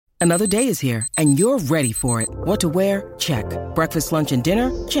Another day is here, and you're ready for it. What to wear? Check. Breakfast, lunch, and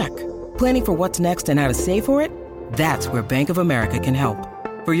dinner? Check. Planning for what's next and how to save for it? That's where Bank of America can help.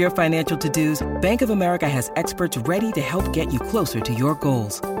 For your financial to-dos, Bank of America has experts ready to help get you closer to your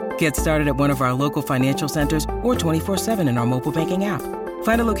goals. Get started at one of our local financial centers or 24/7 in our mobile banking app.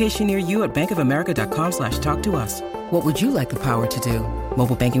 Find a location near you at bankofamerica.com/talktous. What would you like the power to do?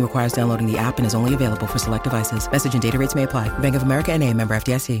 Mobile banking requires downloading the app and is only available for select devices. Message and data rates may apply. Bank of America N.A., member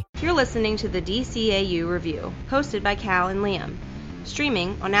FDIC. You're listening to the DCAU Review, hosted by Cal and Liam.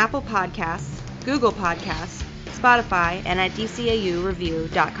 Streaming on Apple Podcasts, Google Podcasts, Spotify, and at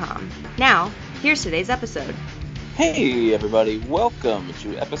DCAUreview.com. Now, here's today's episode. Hey everybody, welcome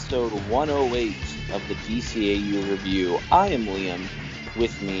to episode 108 of the DCAU Review. I am Liam.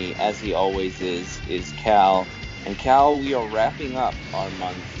 With me, as he always is Cal. And Cal, we are wrapping up our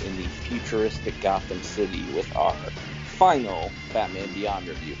month in the futuristic Gotham City with our final Batman Beyond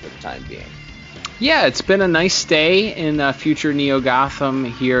review for the time being. Yeah, it's been a nice stay in future Neo Gotham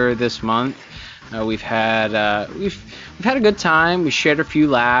here this month. We've had a good time. We shared a few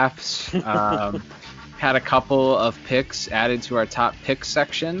laughs. Had a couple of picks added to our top picks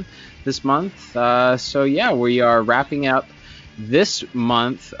section this month. So yeah, we are wrapping up this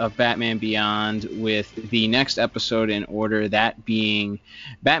month of Batman Beyond with the next episode in order, that being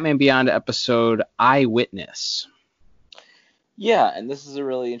Batman Beyond episode Eyewitness. Yeah, and this is a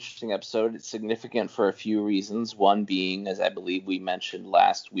really interesting episode. It's significant for a few reasons. One being, as I believe we mentioned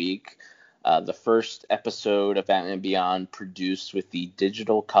last week, the first episode of Batman Beyond produced with the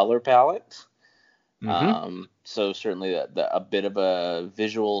digital color palette. Mm-hmm. So certainly a bit of a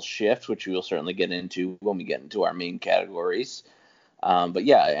visual shift, which we will certainly get into when we get into our main categories. But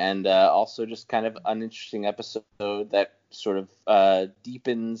yeah, and also just kind of an interesting episode that sort of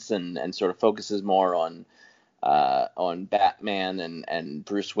deepens and sort of focuses more on Batman and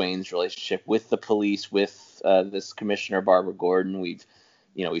Bruce Wayne's relationship with the police, with this Commissioner Barbara Gordon. We've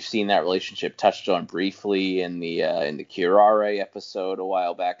seen that relationship touched on briefly in the Curare episode a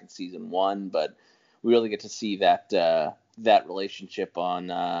while back in season 1, but we really get to see that relationship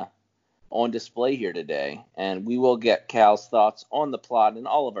on display here today, and we will get Cal's thoughts on the plot in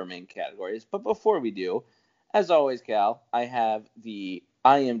all of our main categories. But before we do, as always, Cal, I have the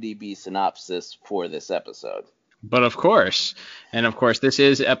IMDb synopsis for this episode. But of course, this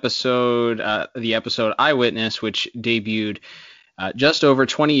is the episode Eyewitness, which debuted just over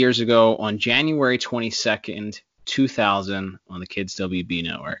 20 years ago on January 22nd, 2000 on the Kids WB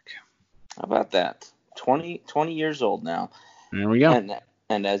network. How about that? 20 years old now. There we go.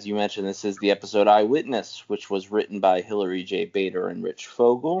 And as you mentioned, this is the episode Eyewitness, which was written by Hilary J. Bader and Rich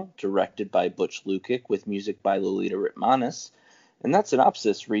Fogel, directed by Butch Lukic, with music by Lolita Ritmanis. And that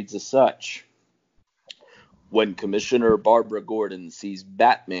synopsis reads as such. When Commissioner Barbara Gordon sees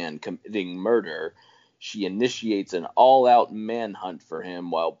Batman committing murder, she initiates an all-out manhunt for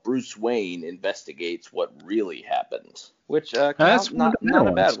him while Bruce Wayne investigates what really happened. Which, that's not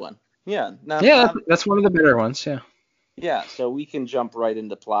a bad one. Yeah. That's one of the better ones, yeah. Yeah, so we can jump right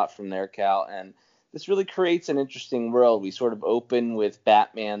into plot from there, Cal, and this really creates an interesting world. We sort of open with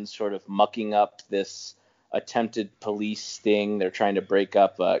Batman sort of mucking up this attempted police sting. They're trying to break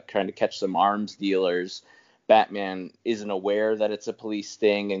up, trying to catch some arms dealers. Batman isn't aware that it's a police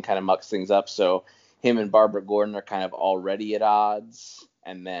sting and kind of mucks things up, so him and Barbara Gordon are kind of already at odds,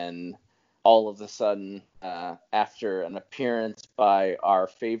 and then all of a sudden, after an appearance by our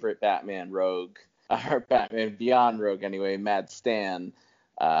favorite Batman rogue, our Batman Beyond rogue anyway, Mad Stan,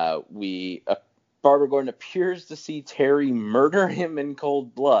 Barbara Gordon appears to see Terry murder him in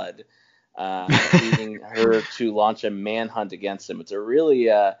cold blood, leading her to launch a manhunt against him. It's a really,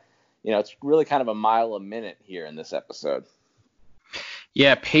 it's really kind of a mile a minute here in this episode.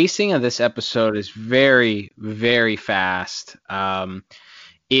 Yeah, pacing of this episode is very, very fast.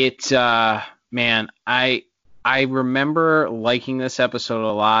 I remember liking this episode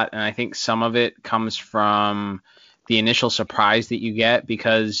a lot, and I think some of it comes from the initial surprise that you get,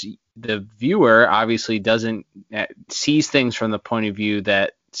 because the viewer obviously sees things from the point of view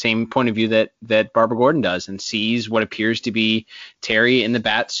that Barbara Gordon does, and sees what appears to be Terry in the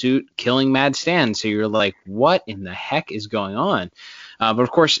bat suit killing Mad Stan. So you're like, what in the heck is going on? But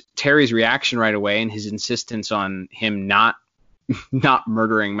of course, Terry's reaction right away and his insistence on him not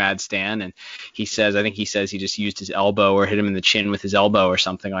murdering Mad Stan, and he says he just used his elbow or hit him in the chin with his elbow or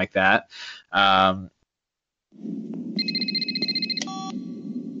something like that.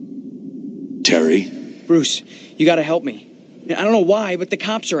 Terry? Bruce, you gotta help me. I don't know why, but the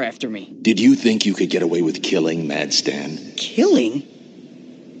cops are after me. Did you think you could get away with killing Mad Stan? Killing?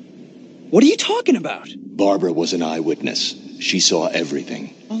 What are you talking about? Barbara was an eyewitness, She saw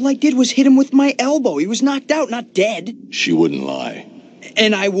everything. All I did was hit him with my elbow. He was knocked out, not dead. She wouldn't lie.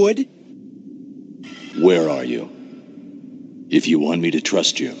 And I would? Where are you? If you want me to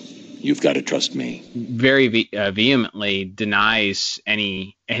trust you, you've got to trust me. Very vehemently denies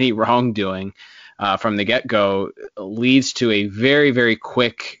any wrongdoing from the get-go, leads to a very, very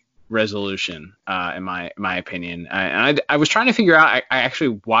quick resolution, in my opinion. And I was trying to figure out, I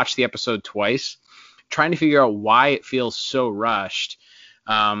actually watched the episode twice, trying to figure out why it feels so rushed.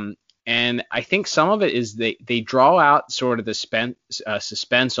 And I think some of it is they draw out sort of the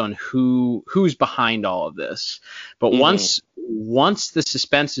suspense on who's behind all of this. But once the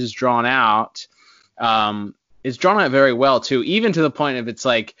suspense is drawn out, it's drawn out very well too, even to the point of it's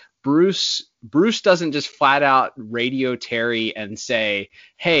like Bruce doesn't just flat out radio Terry and say,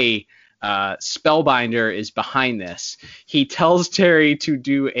 hey, Spellbinder is behind this. He tells Terry to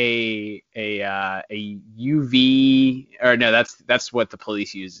do a UV, or no, that's what the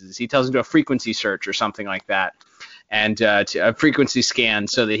police uses. He tells him to do a frequency search or something like that, and to a frequency scan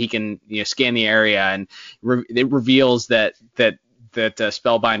so that he can scan the area, and it reveals that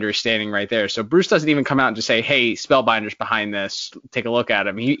Spellbinder is standing right there. So Bruce doesn't even come out and just say, hey, Spellbinder's behind this, take a look at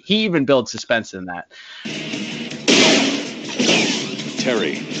him. He even builds suspense in that.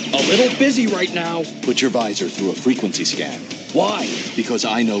 Terry. A little busy right now. Put your visor through a frequency scan. Why? Because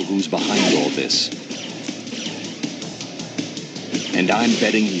I know who's behind all this. And I'm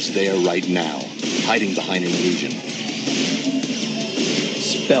betting he's there right now, hiding behind an illusion.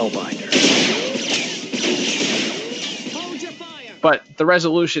 Spellbinder. But the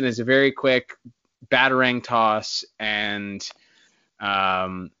resolution is a very quick batarang toss, and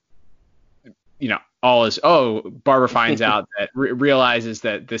all is, Barbara finds out that realizes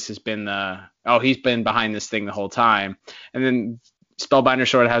that this has been he's been behind this thing the whole time. And then Spellbinder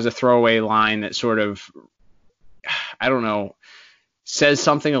sort of has a throwaway line that sort of, I don't know, says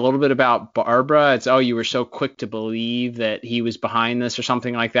something a little bit about Barbara. It's, you were so quick to believe that he was behind this or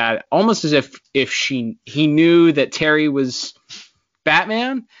something like that. Almost as if he knew that Terry was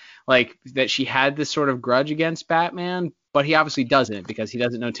Batman, like that she had this sort of grudge against Batman, but he obviously doesn't, because he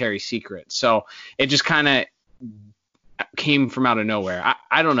doesn't know Terry's secret. So it just kind of came from out of nowhere.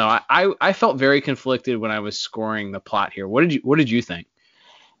 I don't know. I felt very conflicted when I was scoring the plot here. What did you think?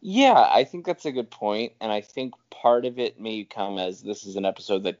 Yeah, I think that's a good point, and I think part of it may come as this is an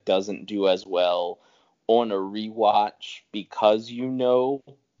episode that doesn't do as well on a rewatch because you know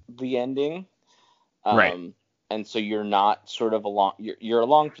the ending. Right. And so you're not sort of along. You're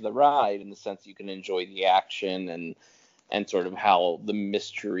along for the ride in the sense you can enjoy the action and sort of how the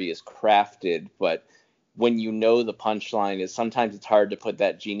mystery is crafted. But when you know the punchline is, sometimes it's hard to put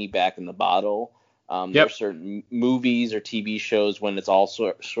that genie back in the bottle. There are certain movies or TV shows when it's all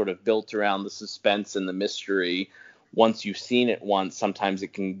sort of built around the suspense and the mystery. Once you've seen it once, sometimes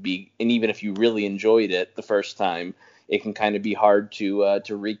it can be, and even if you really enjoyed it the first time, it can kind of be hard to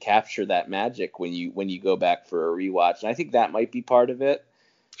recapture that magic when you go back for a rewatch. And I think that might be part of it.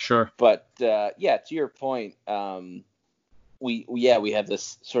 Sure. But to your point, we have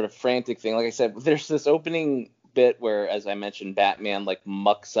this sort of frantic thing. Like I said, there's this opening bit where, as I mentioned, Batman like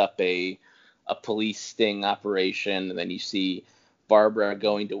mucks up a police sting operation, and then you see Barbara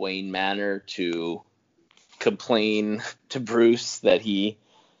going to Wayne Manor to complain to Bruce that he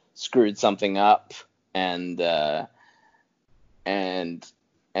screwed something up, and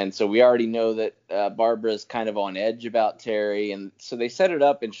so we already know that Barbara's kind of on edge about Terry, and so they set it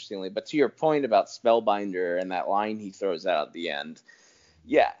up interestingly. But to your point about Spellbinder and that line he throws out at the end,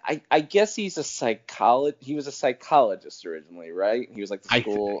 yeah, I guess he was a psychologist originally, right? He was like the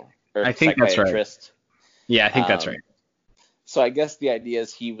school I think that's right. Yeah, I think that's right. So I guess the idea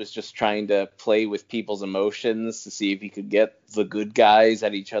is he was just trying to play with people's emotions to see if he could get the good guys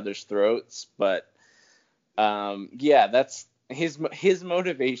at each other's throats. But that's his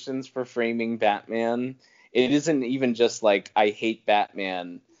motivations for framing Batman. It isn't even just like, I hate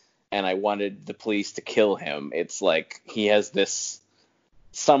Batman and I wanted the police to kill him. It's like he has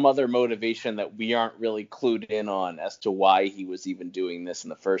some other motivation that we aren't really clued in on as to why he was even doing this in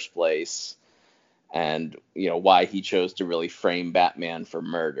the first place, and why he chose to really frame Batman for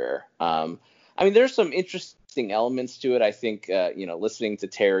murder. There's some interesting elements to it. I think listening to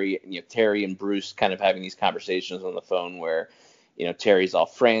Terry and Bruce kind of having these conversations on the phone where Terry's all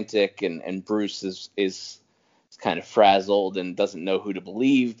frantic and Bruce is kind of frazzled and doesn't know who to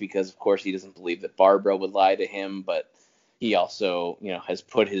believe, because of course he doesn't believe that Barbara would lie to him, but he also, has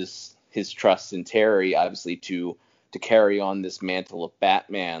put his trust in Terry, obviously, to carry on this mantle of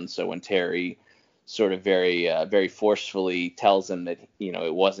Batman. So when Terry sort of very, very forcefully tells him that,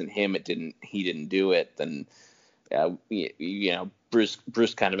 it wasn't him, he didn't do it, then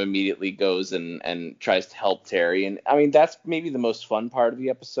Bruce kind of immediately goes and tries to help Terry. And I mean, that's maybe the most fun part of the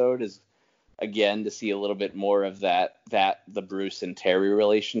episode, is again to see a little bit more of that the Bruce and Terry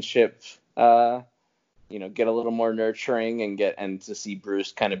relationship, get a little more nurturing, and to see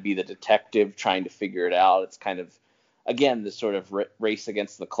Bruce kind of be the detective trying to figure it out. It's kind of, again, this sort of race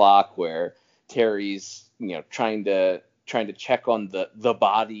against the clock where Terry's, trying to check on the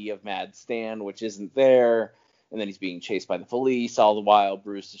body of Mad Stan, which isn't there. And then he's being chased by the police. All the while,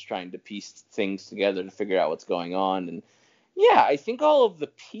 Bruce is trying to piece things together to figure out what's going on. And yeah, I think all of the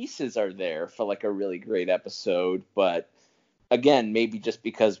pieces are there for like a really great episode. But again, maybe just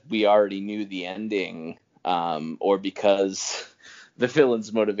because we already knew the ending, or because the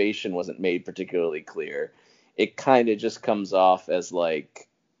villain's motivation wasn't made particularly clear, it kind of just comes off as like,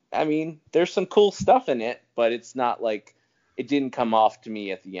 I mean, there's some cool stuff in it, but it's not like, it didn't come off to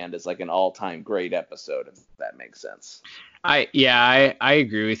me at the end as like an all-time great episode, if that makes sense. I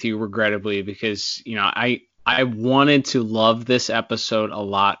agree with you, regrettably, because I wanted to love this episode a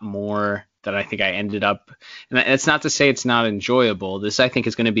lot more than I think I ended up. And it's not to say it's not enjoyable. This, I think,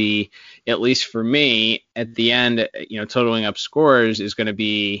 is going to be, at least for me, at the end, totaling up scores is going to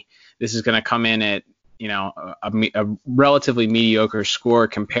be, this is going to come in at a relatively mediocre score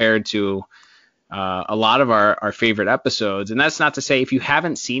compared to a lot of our favorite episodes. And that's not to say, if you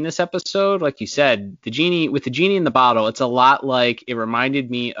haven't seen this episode, like you said, the genie in the bottle, it's a lot like, it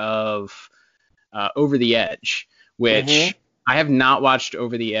reminded me of Over the Edge, which I have not watched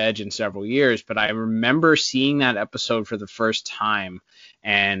Over the Edge in several years, but I remember seeing that episode for the first time,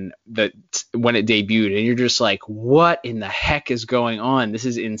 and when it debuted, and you're just like, what in the heck is going on? This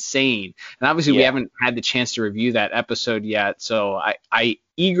is insane. And obviously we haven't had the chance to review that episode yet, so I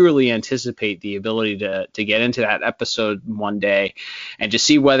eagerly anticipate the ability to get into that episode one day and just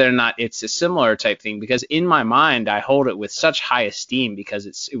see whether or not it's a similar type thing, because in my mind I hold it with such high esteem,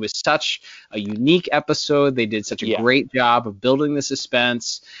 because it was such a unique episode. They did such a great job of building the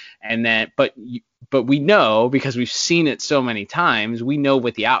suspense, and then but we know, because we've seen it so many times, we know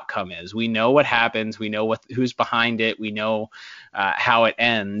what the outcome is. We know what happens. We know who's behind it. We know how it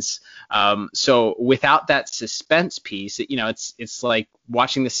ends. So without that suspense piece, it's like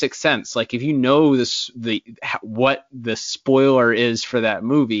watching The Sixth Sense. Like, if you know what the spoiler is for that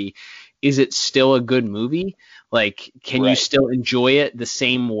movie, is it still a good movie? Like, can you still enjoy it the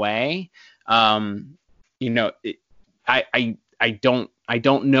same way? I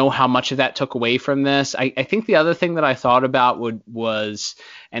don't know how much of that took away from this. I think the other thing that I thought about was,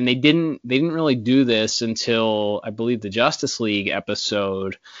 and they didn't really do this until, I believe, the Justice League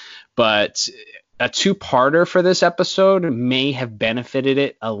episode, but a two-parter for this episode may have benefited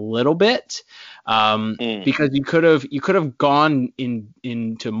it a little bit, because you could have gone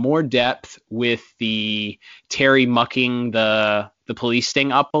into more depth with the Terry mucking the police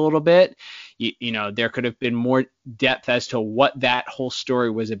sting up a little bit. There could have been more depth as to what that whole story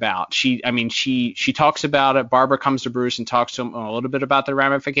was about. She talks about it. Barbara comes to Bruce and talks to him a little bit about the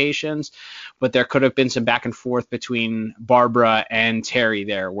ramifications, but there could have been some back and forth between Barbara and Terry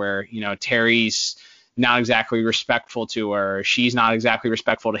there, where, Terry's not exactly respectful to her. She's not exactly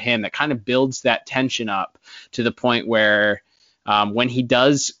respectful to him. That kind of builds that tension up to the point where, when he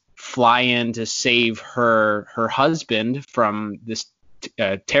does fly in to save her husband from this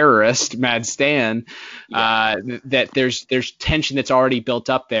terrorist, Mad Stan, that there's tension that's already built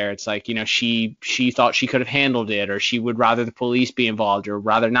up there. It's like, she thought she could have handled it, or she would rather the police be involved, or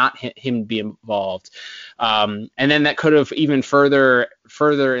rather not him be involved. And then that could have even further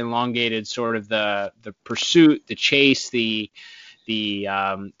elongated sort of the pursuit, the chase, the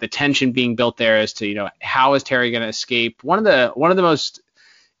tension being built there as to, how is Terry going to escape. One of the most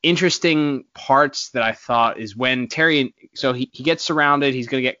interesting parts that I thought is when Terry, so he gets surrounded, he's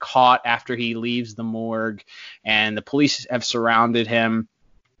going to get caught after he leaves the morgue, and the police have surrounded him.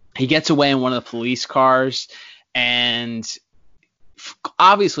 He gets away in one of the police cars and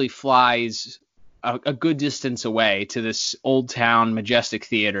obviously flies a good distance away to this Old Town Majestic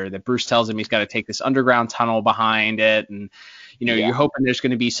Theater that Bruce tells him he's got to take this underground tunnel behind it, and you're hoping there's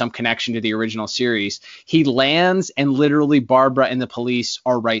going to be some connection to the original series. He lands, and literally Barbara and the police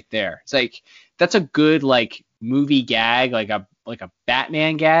are right there. It's like, that's a good movie gag, like a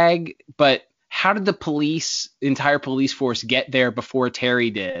Batman gag. But how did the entire police force get there before Terry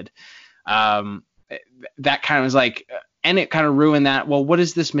did? That kind of was like, and it kind of ruined that. Well, what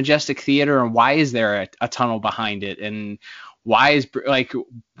is this Majestic Theater, and why is there a tunnel behind it? And why is,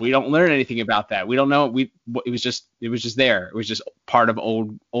 we don't learn anything about that. We don't know. It was just there. It was just part of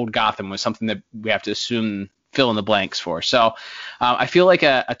old Gotham, was something that we have to assume fill in the blanks for. So I feel like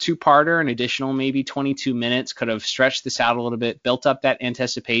a two-parter, an additional maybe 22 minutes could have stretched this out a little bit, built up that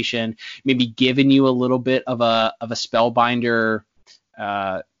anticipation, maybe given you a little bit of a Spellbinder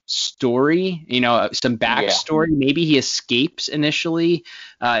story, some backstory. Yeah. Maybe he escapes initially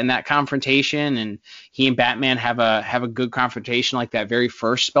in that confrontation, and he and Batman have a good confrontation, like that very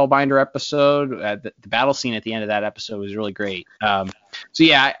first Spellbinder episode. The battle scene at the end of that episode was really great. So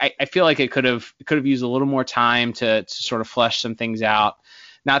yeah, I feel like it could have used a little more time to sort of flesh some things out.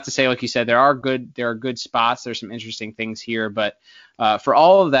 Not to say, like you said, there are good spots. There's some interesting things here, but for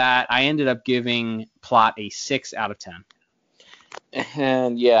all of that, I ended up giving plot a 6 out of 10.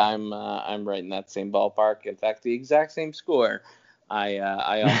 And yeah, I'm right in that same ballpark. In fact, the exact same score.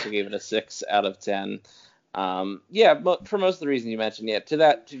 I also gave it a 6 out of 10. Yeah, but for most of the reasons you mentioned, yeah.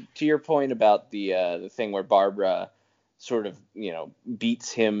 To your point about the thing where Barbara sort of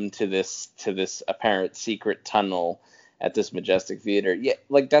beats him to this apparent secret tunnel at this Majestic Theater. Yeah,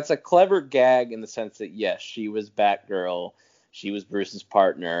 like that's a clever gag in the sense that yes, she was Batgirl, she was Bruce's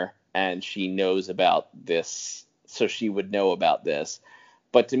partner, and she knows about this. So she would know about this.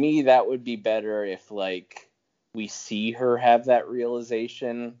 But to me, that would be better if, like, we see her have that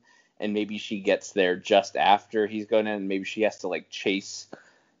realization and maybe she gets there just after he's going in, and maybe she has to, like, chase,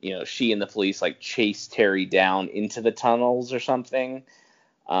 she and the police, like, chase Terry down into the tunnels or something.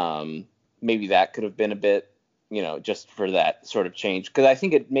 Maybe that could have been a bit, just for that sort of change. Because I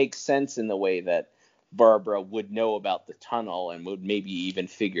think it makes sense in the way that Barbara would know about the tunnel and would maybe even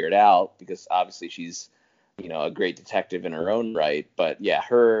figure it out, because obviously she's a great detective in her own right. But yeah,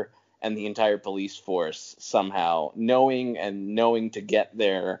 her and the entire police force somehow knowing to get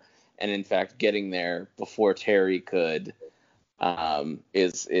there, and in fact getting there before Terry could,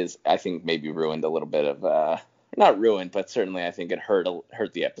 is I think maybe ruined a little bit of not ruined, but certainly I think it hurt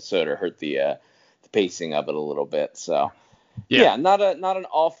the episode, or hurt the pacing of it a little bit. So yeah, not an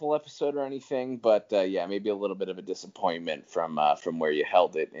awful episode or anything, but yeah, maybe a little bit of a disappointment from where you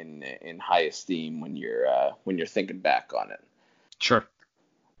held it in high esteem when you're thinking back on it. Sure.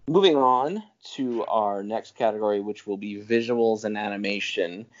 Moving on to our next category, which will be visuals and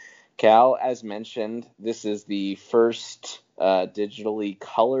animation. Cal, as mentioned, this is the first digitally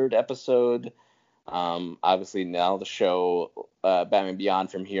colored episode. Obviously now the show Batman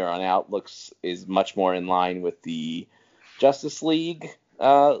Beyond from here on out is much more in line with the Justice League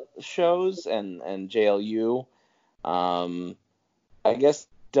shows and JLU. I guess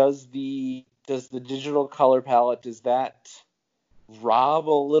does the digital color palette, does that rob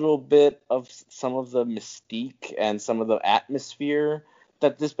a little bit of some of the mystique and some of the atmosphere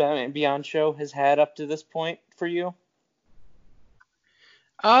that this Batman Beyond show has had up to this point for you?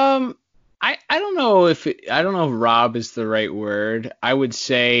 I don't know if rob is the right word. I would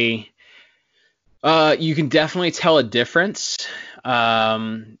say you can definitely tell a difference.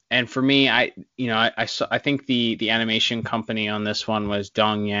 And for me, I think the animation company on this one was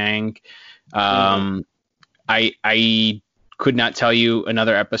Dong Yang. I could not tell you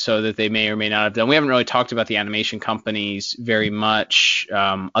another episode that they may or may not have done. We haven't really talked about the animation companies very much,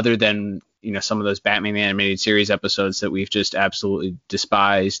 other than some of those Batman animated series episodes that we've just absolutely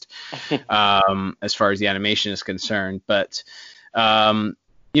despised, as far as the animation is concerned. But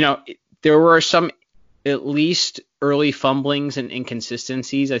there were some at least early fumblings and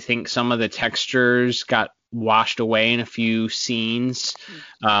inconsistencies. I think some of the textures got washed away in a few scenes.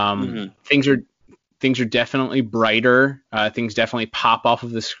 Things are definitely brighter. Things definitely pop off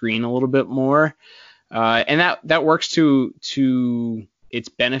of the screen a little bit more. And that works to its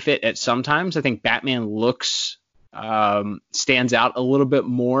benefit at sometimes. I think Batman stands out a little bit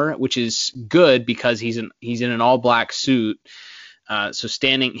more, which is good because he's in an all black suit. So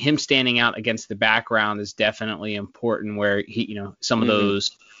standing out against the background is definitely important, where he, some of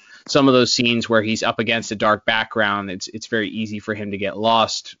those scenes where he's up against a dark background, it's very easy for him to get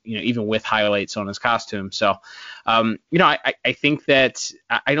lost, even with highlights on his costume. So, I think that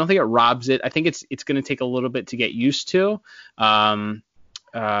I don't think it robs it. I think it's going to take a little bit to get used to.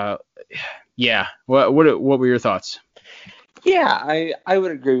 Yeah. What were your thoughts? Yeah, I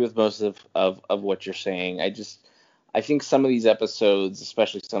would agree with most of what you're saying. I think some of these episodes,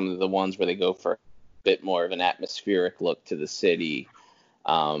 especially some of the ones where they go for a bit more of an atmospheric look to the city,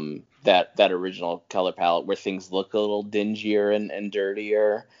 that original color palette where things look a little dingier and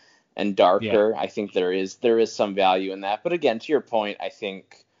dirtier and darker. Yeah. I think there is some value in that. But again, to your point, I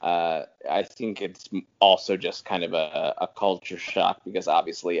think it's also just kind of a culture shock, because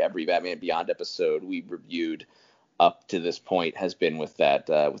obviously every Batman Beyond episode we've reviewed up to this point has been with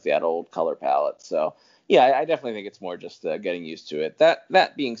that old color palette. So Yeah, I definitely think it's more just getting used to it.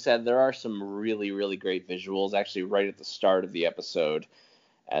 That being said, there are some really, really great visuals actually right at the start of the episode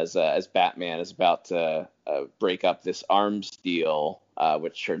as Batman is about to break up this arms deal,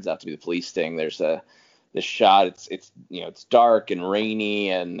 which turns out to be the police sting. There's this shot. It's dark and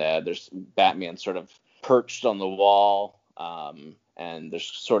rainy, and there's Batman sort of perched on the wall, and there's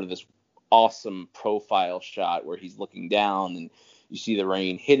sort of this awesome profile shot where he's looking down and you see the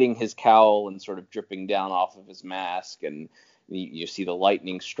rain hitting his cowl and sort of dripping down off of his mask, and you see the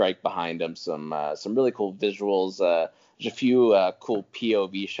lightning strike behind him. Some really cool visuals. There's a few cool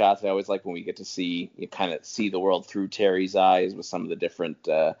POV shots. I always like when we get to you kind of see the world through Terry's eyes with some of the different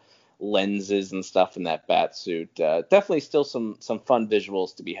lenses and stuff in that bat suit. Definitely still some fun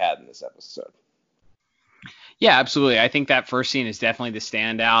visuals to be had in this episode. Yeah, absolutely. I think that first scene is definitely the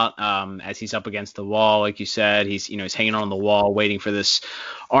standout. As he's up against the wall, like you said, he's hanging on the wall waiting for this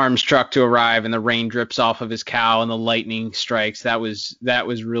arms truck to arrive, and the rain drips off of his cowl and the lightning strikes. That was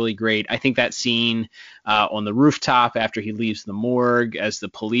really great. I think that scene on the rooftop after he leaves the morgue as the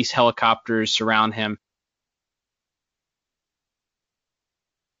police helicopters surround him.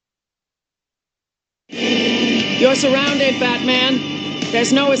 You're surrounded, Batman.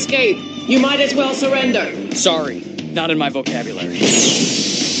 There's no escape. You might as well surrender. Sorry, not in my vocabulary. Come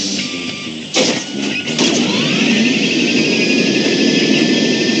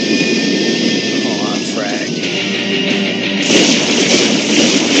on, Frag.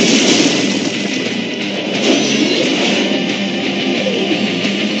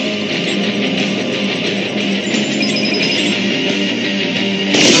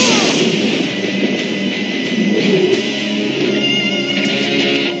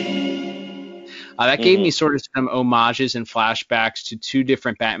 That gave me sort of some homages and flashbacks to two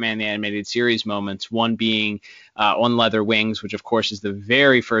different Batman the Animated Series moments, one being on Leather Wings, which, of course, is the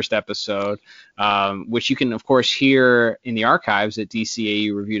very first episode, which you can, of course, hear in the archives at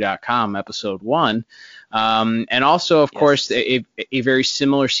dcaureview.com, episode 1. And also, of course, a very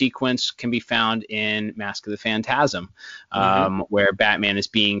similar sequence can be found in Mask of the Phantasm, where Batman is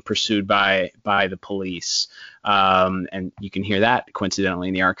being pursued by the police. And you can hear that coincidentally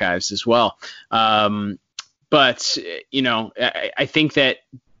in the archives as well. But I think that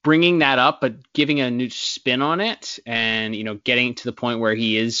bringing that up, but giving a new spin on it, and getting to the point where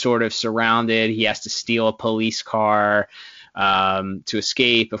he is sort of surrounded, he has to steal a police car to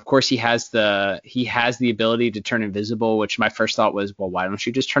escape. Of course, he has the ability to turn invisible, which my first thought was, well, why don't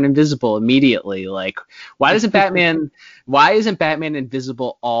you just turn invisible immediately? Like, why isn't Batman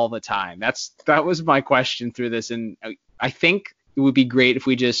invisible all the time? That was my question through this, and I think it would be great if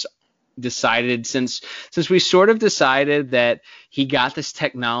we just decided, since we sort of decided that he got this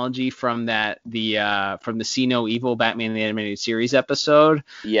technology from the See No Evil Batman the Animated Series episode.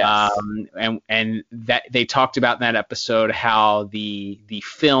 Yes. And that they talked about in that episode how the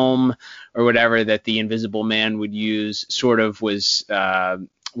film or whatever that the Invisible Man would use sort of was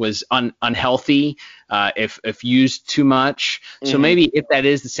unhealthy if used too much. So maybe if that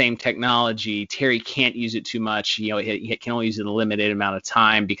is the same technology, Terry can't use it too much. He can only use it a limited amount of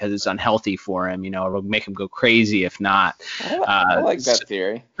time because it's unhealthy for him. It'll make him go crazy if not. I like that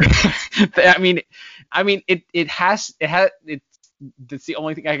theory. I mean, that's the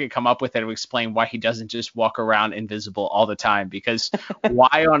only thing I could come up with that would explain why he doesn't just walk around invisible all the time. Because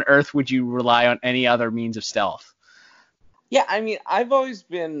why on earth would you rely on any other means of stealth? Yeah, I mean, I've always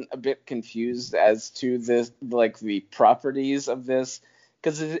been a bit confused as to this, like the properties of this,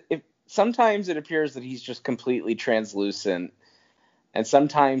 because sometimes it appears that he's just completely translucent, and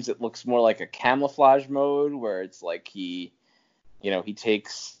sometimes it looks more like a camouflage mode where it's like he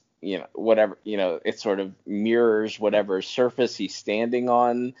takes, whatever, it sort of mirrors whatever surface he's standing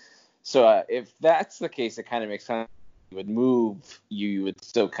on. So if that's the case, it kind of makes sense. You would move, you would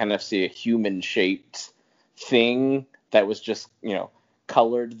still kind of see a human-shaped thing that was just,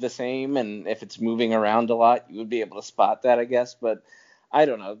 colored the same, and if it's moving around a lot, you would be able to spot that, I guess. But I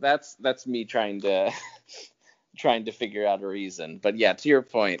don't know. That's me trying to figure out a reason. But yeah, to your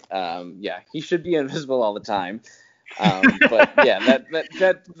point, he should be invisible all the time. But yeah,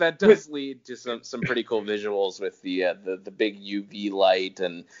 that does lead to some pretty cool visuals with the big UV light,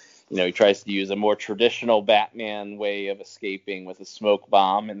 and he tries to use a more traditional Batman way of escaping with a smoke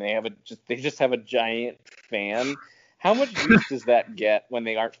bomb, and they just have a giant fan. How much use does that get when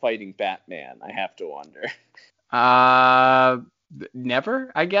they aren't fighting Batman? I have to wonder.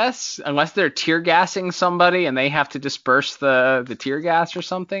 Never, I guess, unless they're tear gassing somebody and they have to disperse the tear gas or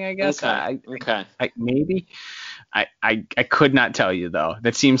something, I guess. Okay. Maybe. I could not tell you, though.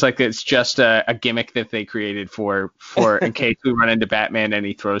 That seems like it's just a gimmick that they created for in case we run into Batman and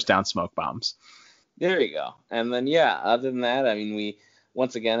he throws down smoke bombs. There you go. And then, yeah, other than that, I mean,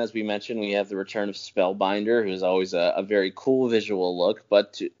 once again, as we mentioned, we have the return of Spellbinder, who's always a very cool visual look.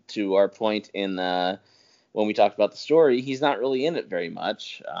 But to our point in when we talked about the story, he's not really in it very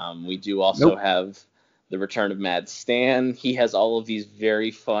much. We do also have the return of Mad Stan. He has all of these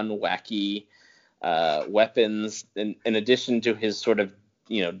very fun, wacky weapons, in addition to his sort of,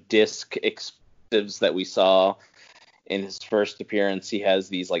 disc explosives that we saw in his first appearance. He has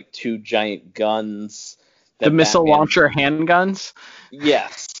these like 2 giant guns. The missile launcher handguns?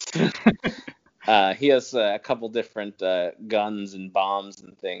 Yes. He has a couple different guns and bombs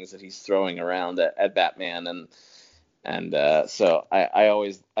and things that he's throwing around at Batman, and so I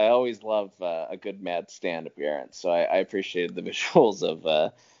always love a good Mad Stan appearance. So I appreciated the visuals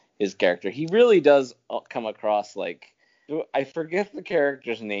of his character. He really does come across like, I forget the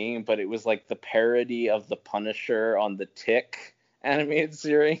character's name, but it was like the parody of the Punisher on the Tick animated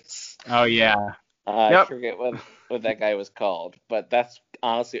series. Oh yeah. I forget what that guy was called, but that's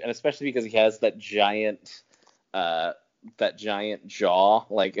honestly, and especially because he has that giant jaw,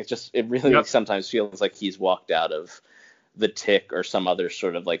 like it really sometimes feels like he's walked out of the Tick or some other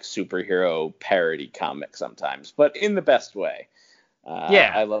sort of like superhero parody comic sometimes, but in the best way.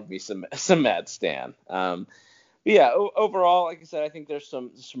 I love me some Mad Stan. Yeah, overall, like I said, I think there's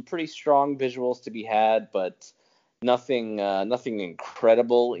some pretty strong visuals to be had, but nothing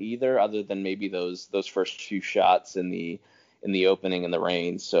incredible either, other than maybe those first few shots in the opening in the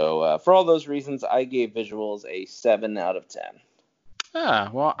rain. So for all those reasons, I gave visuals a 7 out of 10.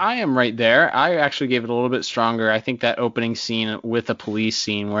 Well, I am right there. I actually gave it a little bit stronger. I think that opening scene with the police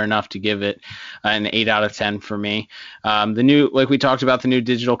scene were enough to give it an 8 out of 10 for me. Like we talked about, the new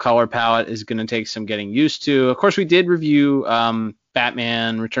digital color palette is going to take some getting used to. Of course, we did review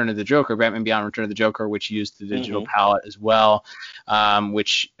Batman Return of the Joker, Batman Beyond Return of the Joker, which used the digital palette as well,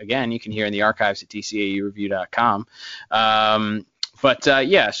 which, again, you can hear in the archives at dcaureview.com. But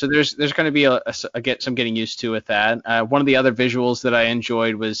so there's going to be some getting used to with that. One of the other visuals that I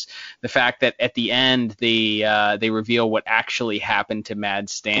enjoyed was the fact that at the end they reveal what actually happened to Mad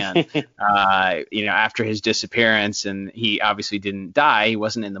Stan, after his disappearance, and he obviously didn't die. He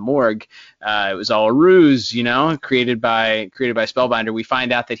wasn't in the morgue. It was all a ruse, created by Spellbinder. We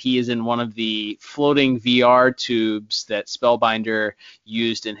find out that he is in one of the floating VR tubes that Spellbinder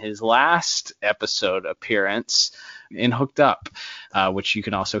used in his last episode appearance in Hooked Up, which you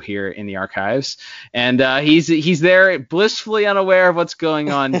can also hear in the archives. And he's there blissfully unaware of what's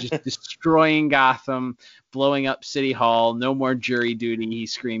going on, just destroying Gotham, blowing up City Hall, no more jury duty, he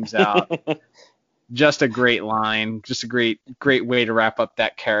screams out. Just a great line, just a great way to wrap up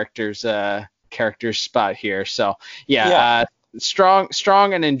that character's spot here. So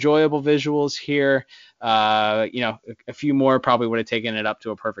strong and enjoyable visuals here. A few more probably would have taken it up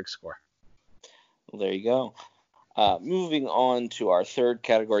to a perfect score. Well, there you go. Moving on to our third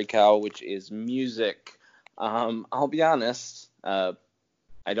category, Cal, which is music. I'll be honest, I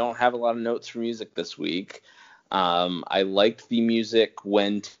don't have a lot of notes for music this week. I liked the music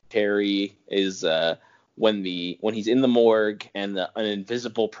when Terry is when he's in the morgue and an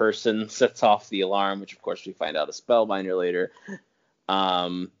invisible person sets off the alarm, which of course we find out is Spellbinder later.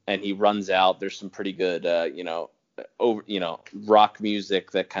 And he runs out. There's some pretty good rock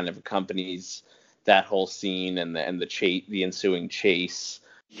music that kind of accompanies that whole scene and the ensuing chase.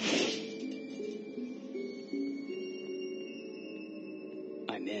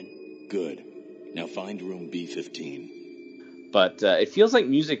 I'm in. Good. Now find room B15. But it feels like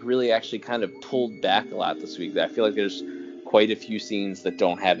music really actually kind of pulled back a lot this week. I feel like there's quite a few scenes that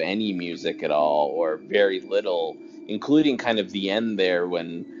don't have any music at all, or very little, including kind of the end there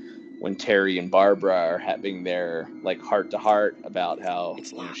when Terry and Barbara are having their like heart to heart about how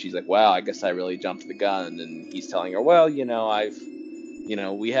she's like, wow, I guess I really jumped the gun, and he's telling her, well,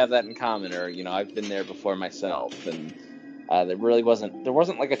 we have that in common, or I've been there before myself, and there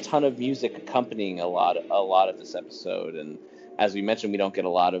wasn't like a ton of music accompanying a lot of this episode, and as we mentioned, we don't get a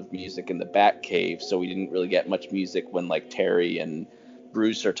lot of music in the Batcave, so we didn't really get much music when like Terry and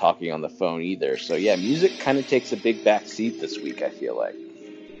Bruce are talking on the phone either. So yeah, music kind of takes a big back seat this week, I feel like.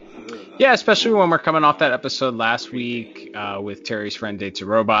 Yeah, especially when we're coming off that episode last week with Terry's friend Dates a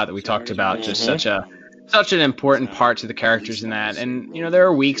Robot that we talked about, just such an important part to the characters in that. And there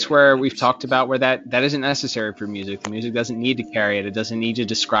are weeks where we've talked about where that isn't necessary for music. The music doesn't need to carry it. It doesn't need to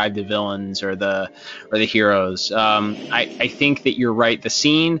describe the villains or the heroes. I think that you're right. The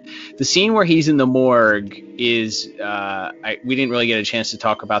scene where he's in the morgue is we didn't really get a chance to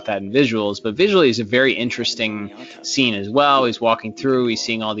talk about that in visuals, but visually is a very interesting scene as well. He's walking through, he's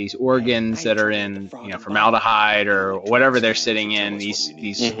seeing all these organs that are in formaldehyde or whatever they're sitting in,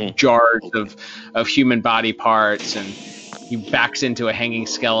 these jars of human body parts, and he backs into a hanging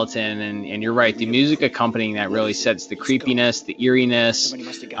skeleton, and you're right, the music accompanying that really sets the creepiness, the eeriness.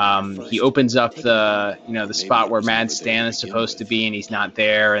 He opens up the spot where Mad Stan is supposed to be, and he's not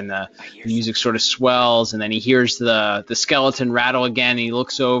there, and the music sort of swells, and then he hears the skeleton rattle again, and he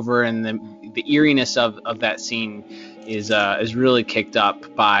looks over, and the eeriness of that scene is really kicked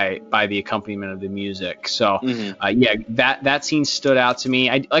up by the accompaniment of the music. So that scene stood out to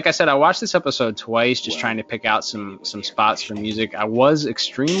me. Like I said, I watched this episode twice, just trying to pick out some spots for music. I was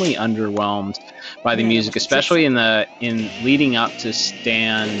extremely underwhelmed by the music, especially in leading up to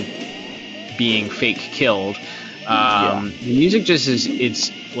Stan being fake killed. The music just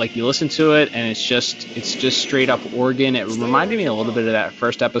it's like you listen to it and it's just straight up organ. It reminded me a little bit of that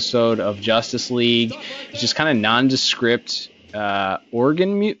first episode of Justice League. It's just kind of nondescript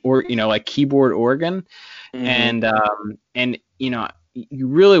organ or like keyboard organ, and you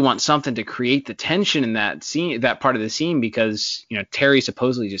really want something to create the tension in that scene, that part of the scene, because Terry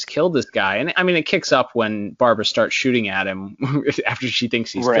supposedly just killed this guy, and I mean it kicks up when Barbara starts shooting at him after she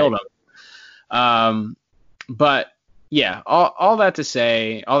thinks he's killed him. But yeah, all that to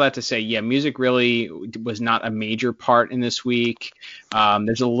say, yeah, music really was not a major part in this week.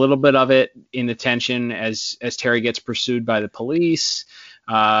 There's a little bit of it in the tension as Terry gets pursued by the police.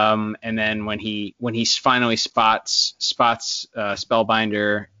 And then when he finally spots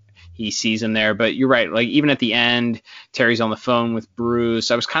Spellbinder, he sees him there. But you're right, like even at the end, Terry's on the phone with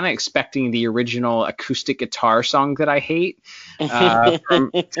Bruce. I was kind of expecting the original acoustic guitar song that I hate to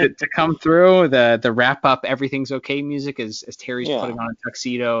come through, the wrap up everything's okay music as Terry's putting on a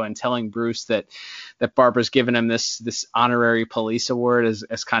tuxedo and telling Bruce that Barbara's given him this honorary police award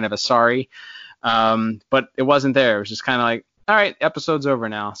as kind of a sorry. But it wasn't there. It was just kind of like, all right, episode's over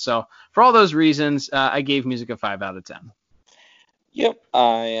now. So for all those reasons, I gave music a 5 out of 10. Yep,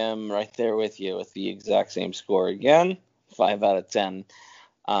 I am right there with you with the exact same score again, 5 out of 10.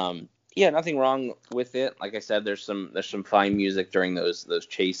 Nothing wrong with it. Like I said, there's some fine music during those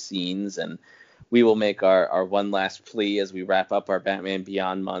chase scenes, and we will make our one last plea as we wrap up our Batman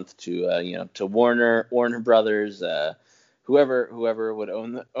Beyond month to Warner Brothers, whoever would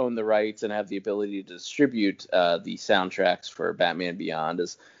own the rights and have the ability to distribute the soundtracks for Batman Beyond,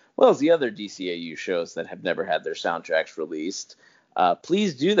 as well as the other DCAU shows that have never had their soundtracks released.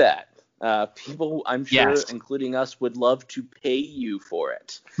 Please do that. People, I'm sure, including us, would love to pay you for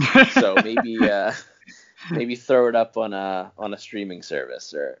it. So maybe throw it up on a streaming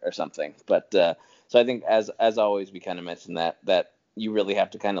service or something. But so I think as always, we kind of mentioned that you really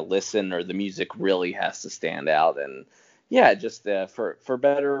have to kind of listen, or the music really has to stand out. And just for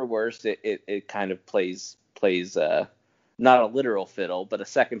better or worse, it kind of plays not a literal fiddle, but a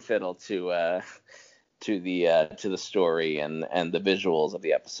second fiddle to the story and the visuals of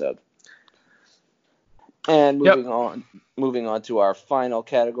the episode. And moving on to our final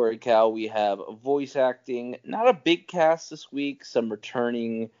category, Cal, we have voice acting. Not a big cast this week. Some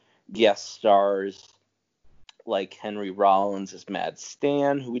returning guest stars like Henry Rollins as Mad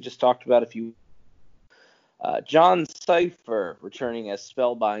Stan, who we just talked about a few. John Cipher returning as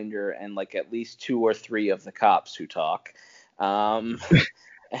Spellbinder, and like at least 2 or 3 of the cops who talk. And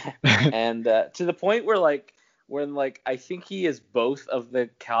to the point where when I think he is both of the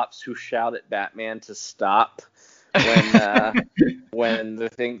cops who shout at Batman to stop when the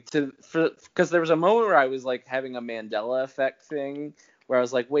thing because there was a moment where I was like having a Mandela effect thing where I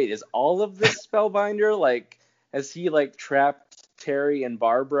was like, wait, is all of this Spellbinder? Like, has he trapped Terry and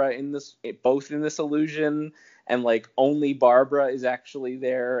Barbara both in this illusion, and only Barbara is actually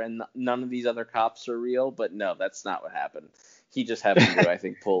there and none of these other cops are real? But no, that's not what happened. He just happened to, I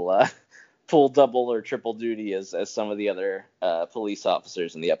think, pull double or triple duty as some of the other police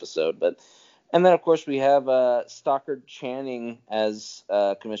officers in the episode. And then, of course, we have Stockard Channing as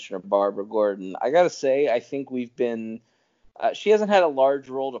Commissioner Barbara Gordon. I got to say, I think she hasn't had a large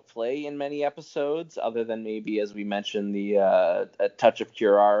role to play in many episodes, other than maybe, as we mentioned, the A Touch of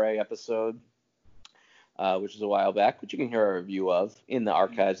Curare episode, which is a while back, which you can hear a review of in the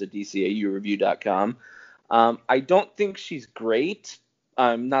archives at dcaureview.com. I don't think she's great.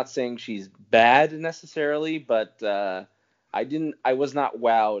 I'm not saying she's bad necessarily, but I was not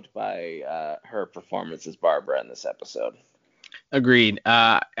wowed by her performance as Barbara in this episode. Agreed.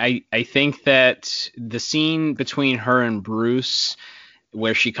 I think that the scene between her and Bruce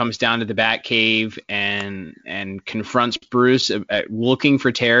where she comes down to the Batcave and confronts Bruce looking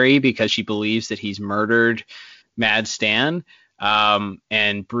for Terry because she believes that he's murdered Mad Stan.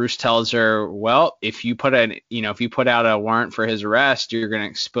 And Bruce tells her, well, if you put out a warrant for his arrest, you're going to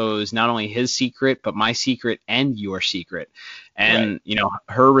expose not only his secret, but my secret and your secret. And,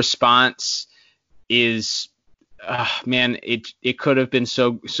 her response is, man, it could have been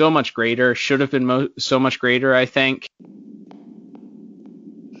so much greater, should have been so much greater, I think.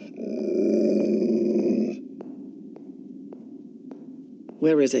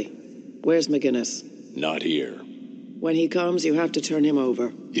 Where is he? Where's McGinnis? Not here. When he comes, you have to turn him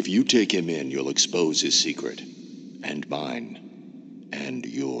over. If you take him in, you'll expose his secret. And mine. And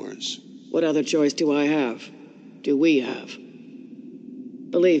yours. What other choice do I have? Do we have?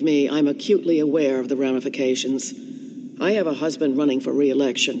 Believe me, I'm acutely aware of the ramifications. I have a husband running for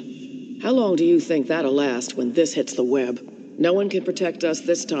re-election. How long do you think that'll last when this hits the web? No one can protect us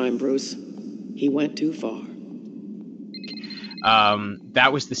this time, Bruce. He went too far.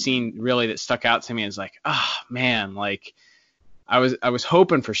 That was the scene really that stuck out to me. Is like, man, like I was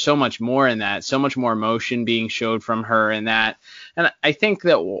hoping for so much more in that, so much more emotion being showed from her in that. And I think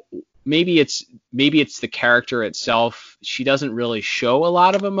that maybe it's the character itself. She doesn't really show a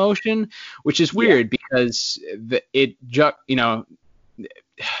lot of emotion, which is weird because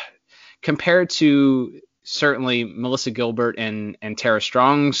compared to certainly Melissa Gilbert and Tara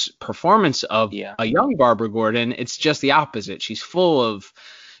Strong's performance of a young Barbara Gordon, it's just the opposite. She's full of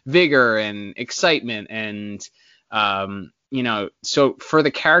vigor and excitement and so for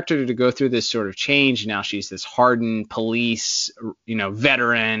the character to go through this sort of change, now she's this hardened police,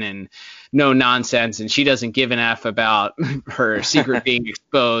 veteran and no nonsense, and she doesn't give an F about her secret being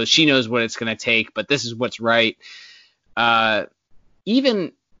exposed. She knows what it's going to take, but this is what's right.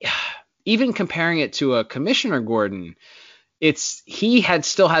 Even comparing it to a Commissioner Gordon, he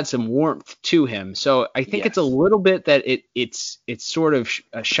still had some warmth to him. So I think it's a little bit that it's sort of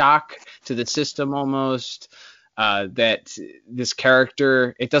a shock to the system almost, that this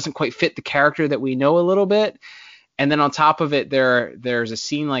character, it doesn't quite fit the character that we know a little bit. And then on top of it, there's a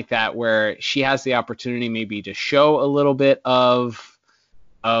scene like that where she has the opportunity maybe to show a little bit of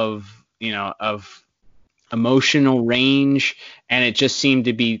emotional range, and it just seemed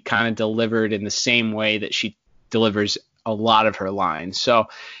to be kind of delivered in the same way that she delivers a lot of her lines. So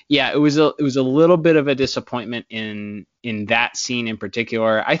yeah, it was a little bit of a disappointment in that scene in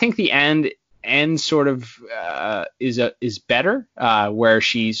particular. I think the end sort of is better, where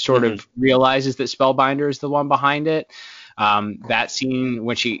she sort of realizes that Spellbinder is the one behind it. That scene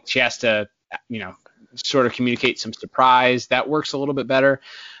when she has to sort of communicate some surprise, that works a little bit better.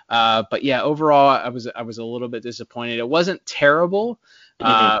 But yeah, overall, I was a little bit disappointed. It wasn't terrible,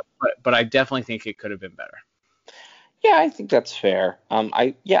 but I definitely think it could have been better. Yeah, I think that's fair.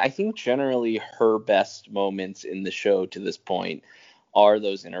 I think generally her best moments in the show to this point are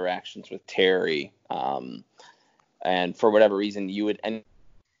those interactions with Terry. And for whatever reason, and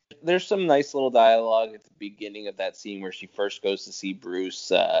there's some nice little dialogue at the beginning of that scene where she first goes to see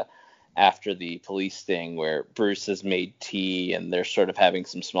Bruce, after the police sting, where Bruce has made tea and they're sort of having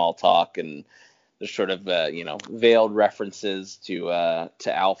some small talk, and there's sort of veiled references to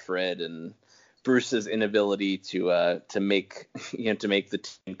Alfred and Bruce's inability to make the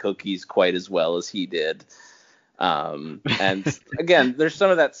tea and cookies quite as well as he did. And again, there's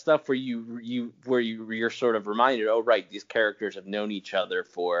some of that stuff where you're sort of reminded, oh right, these characters have known each other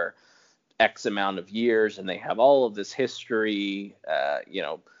for X amount of years and they have all of this history,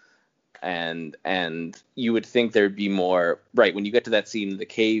 and you would think there'd be more, right, when you get to that scene in the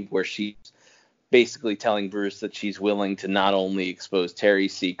cave where she's basically telling Bruce that she's willing to not only expose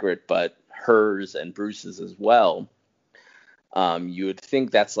Terry's secret, but hers and Bruce's as well. You would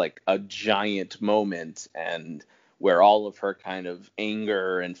think that's like a giant moment, and where all of her kind of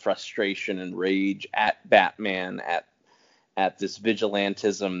anger and frustration and rage at Batman, at this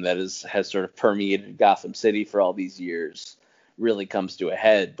vigilantism that has sort of permeated Gotham City for all these years, really comes to a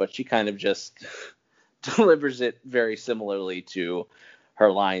head. But she kind of just delivers it very similarly to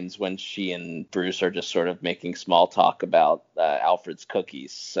her lines when she and Bruce are just sort of making small talk about Alfred's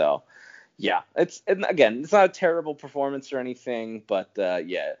cookies. So yeah, it's not a terrible performance or anything, but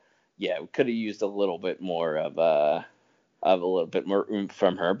we could have used a little bit more of a little bit more oomph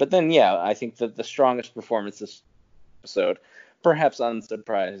from her. But then I think that the strongest performance this episode, perhaps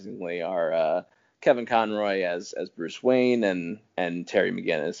unsurprisingly, are Kevin Conroy as Bruce Wayne and Terry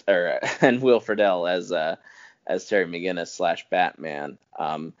McGinnis, and Will Friedle as Terry McGinnis / Batman.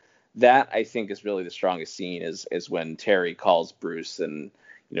 That I think is really the strongest scene is when Terry calls Bruce and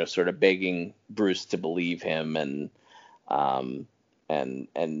sort of begging Bruce to believe him, and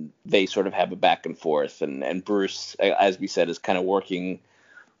and they sort of have a back and forth, and Bruce, as we said, is kind of working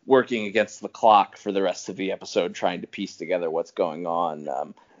against the clock for the rest of the episode, trying to piece together what's going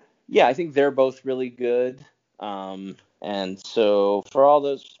on. Yeah, I think they're both really good. And so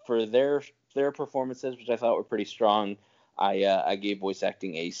for their performances, which I thought were pretty strong, I gave voice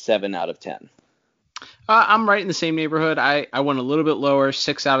acting a 7 out of 10. I'm right in the same neighborhood. I went a little bit lower,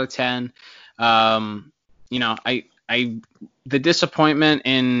 6 out of 10. The disappointment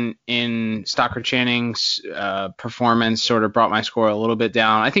in Stockard Channing's performance sort of brought my score a little bit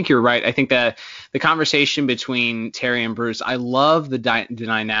down. I think you're right. I think that the conversation between Terry and Bruce, I love the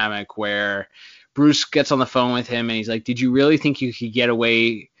dynamic where Bruce gets on the phone with him and he's like, "Did you really think you could get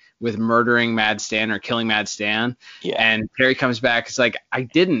away with murdering Mad Stan or killing Mad Stan?" Yeah. And Terry comes back, it's like, "I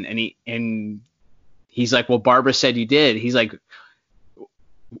didn't." And he's like, "Well, Barbara said you did." He's like,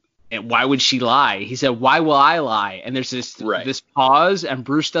 "And why would she lie?" He said, "Why will I lie?" And there's this pause, and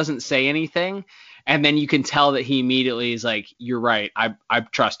Bruce doesn't say anything, and then you can tell that he immediately is like, "You're right. I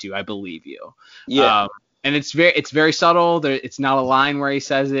trust you. I believe you." Yeah. And it's very subtle. It's not a line where he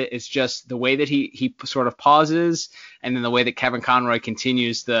says it. It's just the way that he sort of pauses, and then the way that Kevin Conroy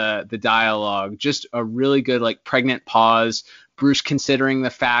continues the dialogue. Just a really good, like, pregnant pause. Bruce considering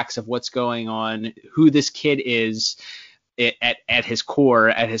the facts of what's going on, who this kid is at his core,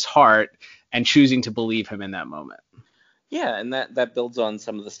 at his heart, and choosing to believe him in that moment. Yeah, and that builds on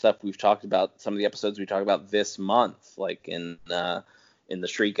some of the stuff we've talked about, some of the episodes we talked about this month, like in the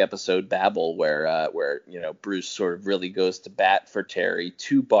Shriek episode Babel, where Bruce sort of really goes to bat for Terry,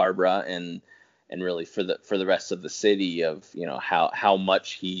 to Barbara, and really for the rest of the city, of how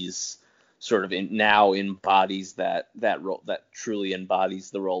much he's sort of now embodies that role, that truly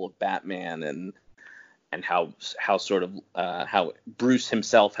embodies the role of Batman, and how sort of how Bruce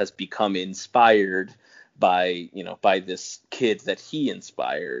himself has become inspired by this kid that he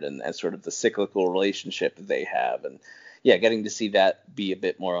inspired, and sort of the cyclical relationship that they have. And yeah, getting to see that be a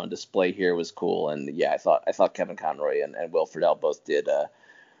bit more on display here was cool. And yeah, I thought Kevin Conroy and Will Friedle both did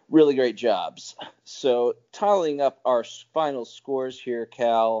really great jobs. So tallying up our final scores here,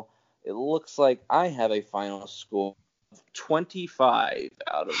 Cal, it looks like I have a final score of 25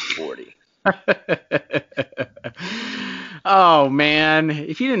 out of 40. Oh man,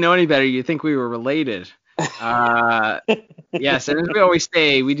 if you didn't know any better, you'd think we were related. Yes, and as we always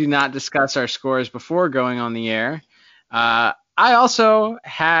say, we do not discuss our scores before going on the air. I also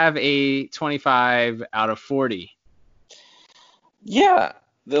have a 25 out of 40. Yeah,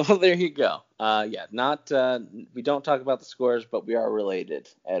 well, there you go. We don't talk about the scores, but we are related,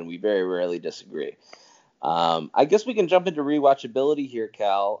 and we very rarely disagree. I guess we can jump into rewatchability here,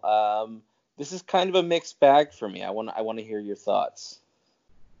 Cal. This is kind of a mixed bag for me. I want to hear your thoughts.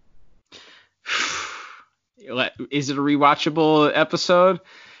 Is it a rewatchable episode?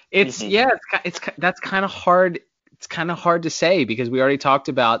 It's that's kind of hard. It's kind of hard to say, because we already talked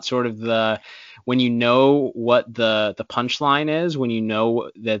about sort of when you know what the punchline is, when you know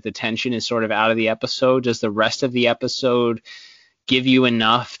that the tension is sort of out of the episode, does the rest of the episode give you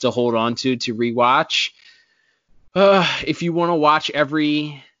enough to hold on to rewatch? If you want to watch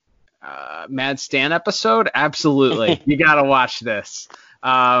every Mad Stan episode, absolutely. You got to watch this.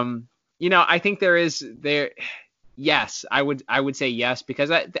 I think yes, I would say yes,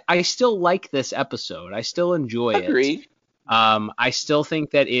 because I still like this episode. I still enjoy it. Agreed. I still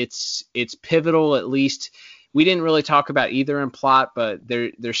think that it's pivotal. At least we didn't really talk about either in plot, but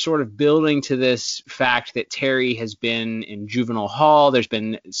they're sort of building to this fact that Terry has been in juvenile hall. There's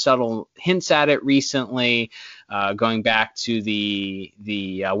been subtle hints at it recently, going back to the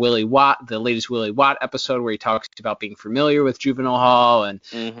Willie Watt, the latest Willie Watt episode, where he talks about being familiar with juvenile hall, and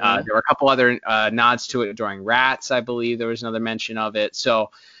there were a couple other nods to it during Rats, I believe. There was another mention of it.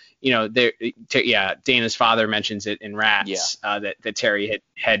 So, Dana's father mentions it in Rats, that Terry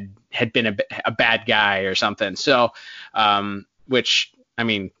had been a bad guy or something. So, which, I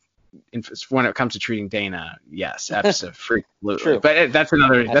mean, when it comes to treating Dana, yes, absolutely. True. But that's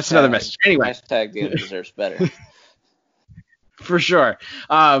another message. Anyway, hashtag Dana deserves better. For sure.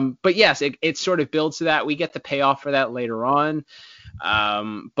 But yes, it sort of builds to that. We get the payoff for that later on.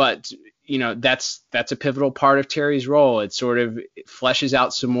 But that's a pivotal part of Terry's role. It sort of fleshes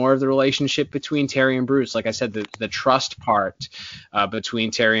out some more of the relationship between Terry and Bruce. Like I said, the trust part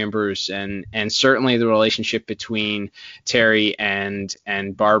between Terry and Bruce, and certainly the relationship between Terry and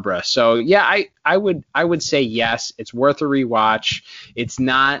Barbara. So yeah, I would say yes, it's worth a rewatch. It's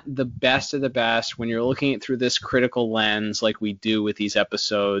not the best of the best when you're looking at through this critical lens, like we do with these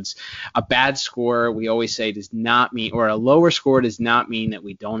episodes. A bad score, we always say, does not mean, or a lower score does not mean that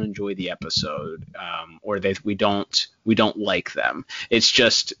we don't enjoy the episode. episode, or that we don't like them. It's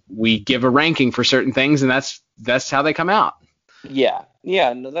just we give a ranking for certain things, and that's how they come out. Yeah,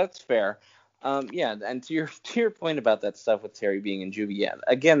 no, that's fair. Yeah, and to your point about that stuff with Terry being in juvie, yeah,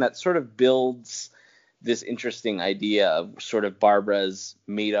 again, that sort of builds this interesting idea of sort of Barbara's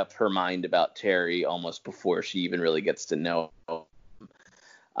made up her mind about Terry almost before she even really gets to know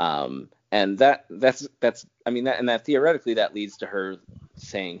him. And that's I mean, that theoretically that leads to her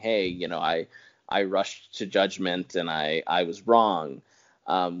saying, hey, you know, I rushed to judgment and I was wrong,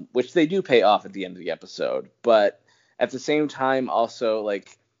 which they do pay off at the end of the episode. But at the same time, also,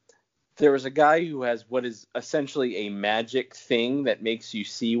 like, there was a guy who has what is essentially a magic thing that makes you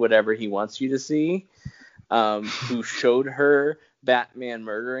see whatever he wants you to see, who showed her Batman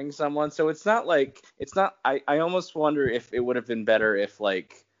murdering someone. So I almost wonder if it would have been better if,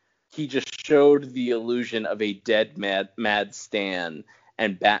 like, he just showed the illusion of a dead mad Stan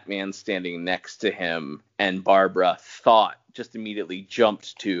and Batman standing next to him, and Barbara just immediately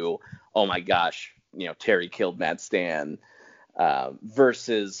jumped to, oh my gosh, you know, Terry killed Mad Stan,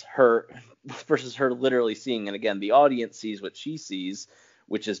 versus her literally seeing, and again, the audience sees what she sees,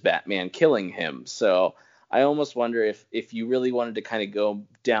 which is Batman killing him. So I almost wonder if you really wanted to kind of go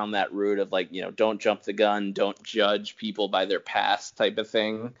down that route of, like, you know, don't jump the gun, don't judge people by their past type of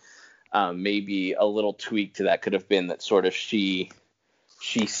thing, maybe a little tweak to that could have been that sort of she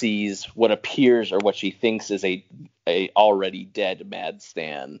sees what appears or what she thinks is a already dead Mad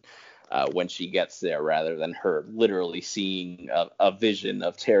Stan when she gets there, rather than her literally seeing a vision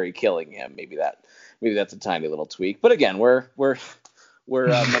of Terry killing him. Maybe that's a tiny little tweak. But again, we're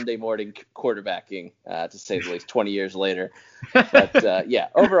Monday morning quarterbacking, to say the least, 20 years later. But yeah,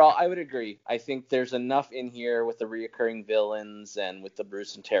 overall, I would agree. I think there's enough in here with the reoccurring villains and with the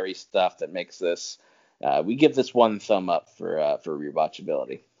Bruce and Terry stuff that makes this. We give this one thumb up for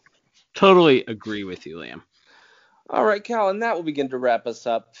rewatchability. Totally agree with you, Liam. All right, Cal, and that will begin to wrap us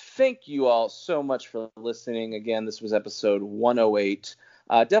up. Thank you all so much for listening. Again, this was episode 108.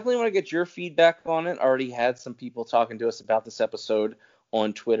 Definitely want to get your feedback on it. Already had some people talking to us about this episode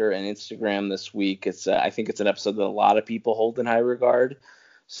on Twitter and Instagram this week. I think it's an episode that a lot of people hold in high regard.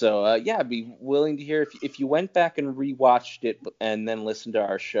 So, yeah, I'd be willing to hear if you went back and rewatched it and then listened to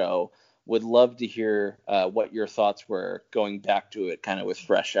our show. Would love to hear what your thoughts were going back to it kind of with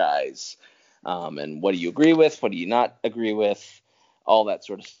fresh eyes. And what do you agree with? What do you not agree with? All that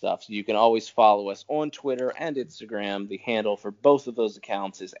sort of stuff. So you can always follow us on Twitter and Instagram. The handle for both of those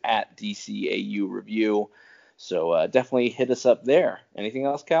accounts is at DCAU Review. So definitely hit us up there. Anything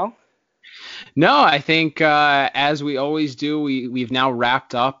else, Cal? No, I think as we always do, we've now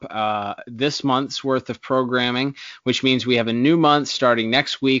wrapped up this month's worth of programming, which means we have a new month starting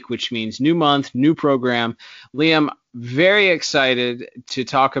next week, which means new month, new program. Liam, very excited to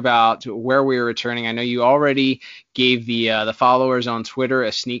talk about where we're returning. I know you already gave the followers on Twitter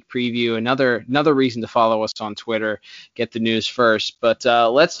a sneak preview. Another reason to follow us on Twitter, get the news first. But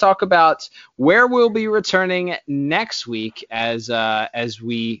let's talk about where we'll be returning next week as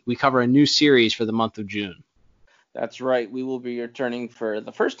we cover a new series for the month of June. That's right. We will be returning for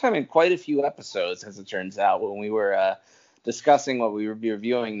the first time in quite a few episodes, as it turns out. When we were discussing what we would be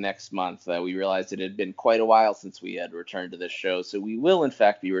reviewing next month, we realized it had been quite a while since we had returned to this show. So we will, in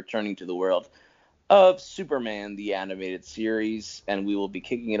fact, be returning to the world of Superman, the animated series, and we will be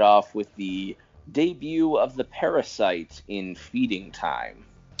kicking it off with the debut of the Parasite in Feeding Time.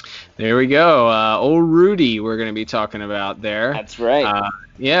 There we go. Old Rudy we're going to be talking about there. That's right.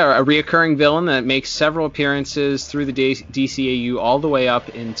 Yeah, a reoccurring villain that makes several appearances through the DCAU all the way up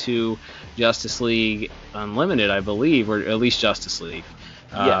into Justice League Unlimited, I believe, or at least Justice League.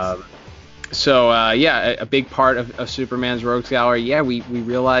 Yes. A big part of Superman's Rogues Gallery. Yeah, we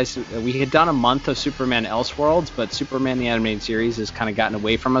realized we had done a month of Superman Elseworlds, but Superman the Animated Series has kind of gotten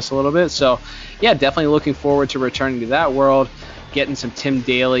away from us a little bit. So, yeah, definitely looking forward to returning to that world, getting some Tim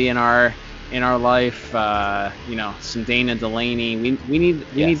Daly in our life, some Dana Delaney. We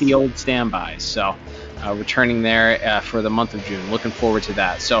need the old standbys. So, returning there for the month of June. Looking forward to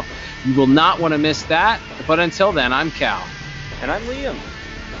that. So, you will not want to miss that. But until then, I'm Cal. And I'm Liam.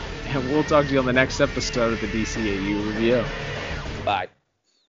 And we'll talk to you on the next episode of the DCAU Review. Bye.